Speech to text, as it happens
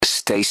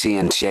Stacey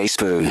and Jay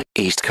Spoo,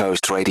 East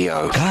Coast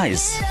Radio.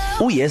 Guys,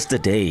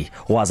 yesterday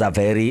was a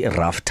very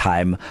rough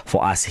time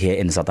for us here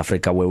in South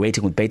Africa. We're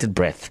waiting with bated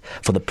breath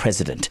for the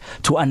president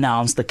to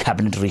announce the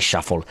cabinet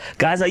reshuffle.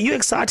 Guys, are you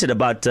excited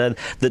about the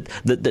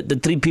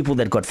three people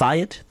that got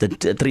fired, the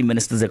three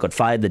ministers that got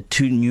fired, the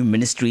two new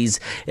ministries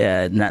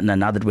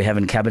now that we have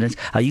in cabinet?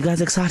 Are you guys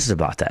excited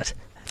about that?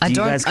 I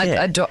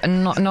don't.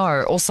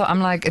 No. Also, I'm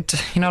like,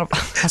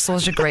 I saw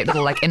such a great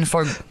little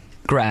infogram.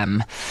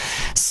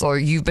 So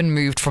you've been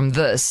moved from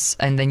this,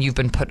 and then you've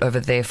been put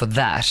over there for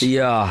that.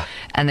 Yeah.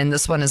 And then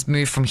this one is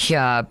moved from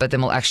here, but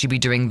then we'll actually be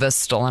doing this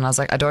still. And I was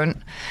like,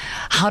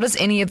 how does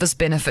any of this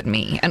benefit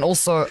me? And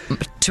also,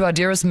 to our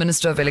dearest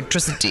Minister of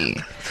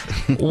Electricity,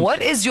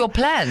 what is your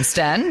plan,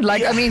 Stan?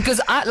 Because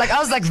I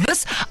was like,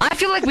 this, I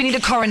feel like we need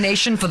a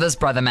coronation for this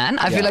brother, man.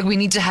 I feel like we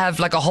need to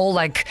have a whole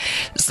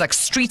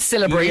street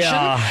celebration,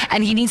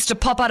 and he needs to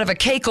pop out of a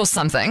cake or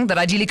something that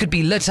ideally could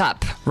be lit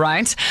up,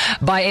 right,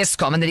 by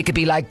Eskom, and then he could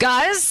be like,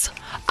 guys,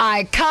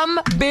 I come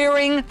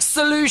bearing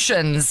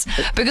solutions.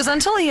 Because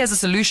until he has a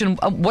solution,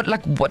 what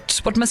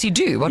must he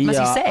do? What must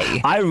he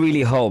say? I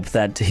really hope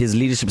that his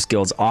leadership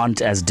skills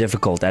aren't as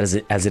difficult as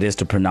it is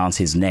to pronounce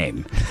his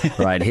name.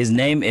 Right? His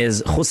name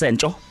is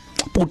Khusentsho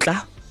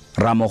Putla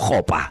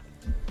Ramokgopa.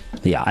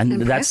 Yeah, and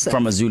Impressive. That's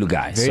from a Zulu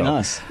guy. Very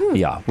nice.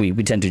 Yeah, we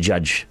tend to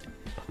judge.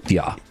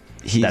 Yeah.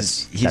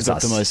 He's that's got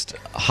us. the most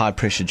high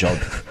pressure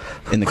job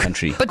in the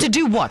country. But to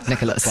do what,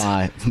 Nicholas?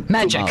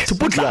 Magic. To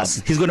put us.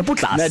 He's going to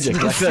put us.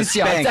 Magic. Like this.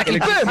 Yeah, exactly.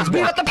 Boom.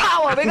 We got the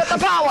power. We got the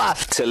power.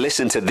 To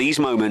listen to these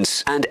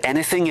moments and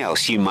anything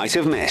else you might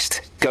have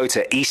missed, go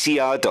to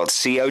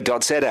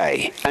ecr.co.za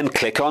and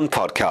click on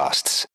podcasts.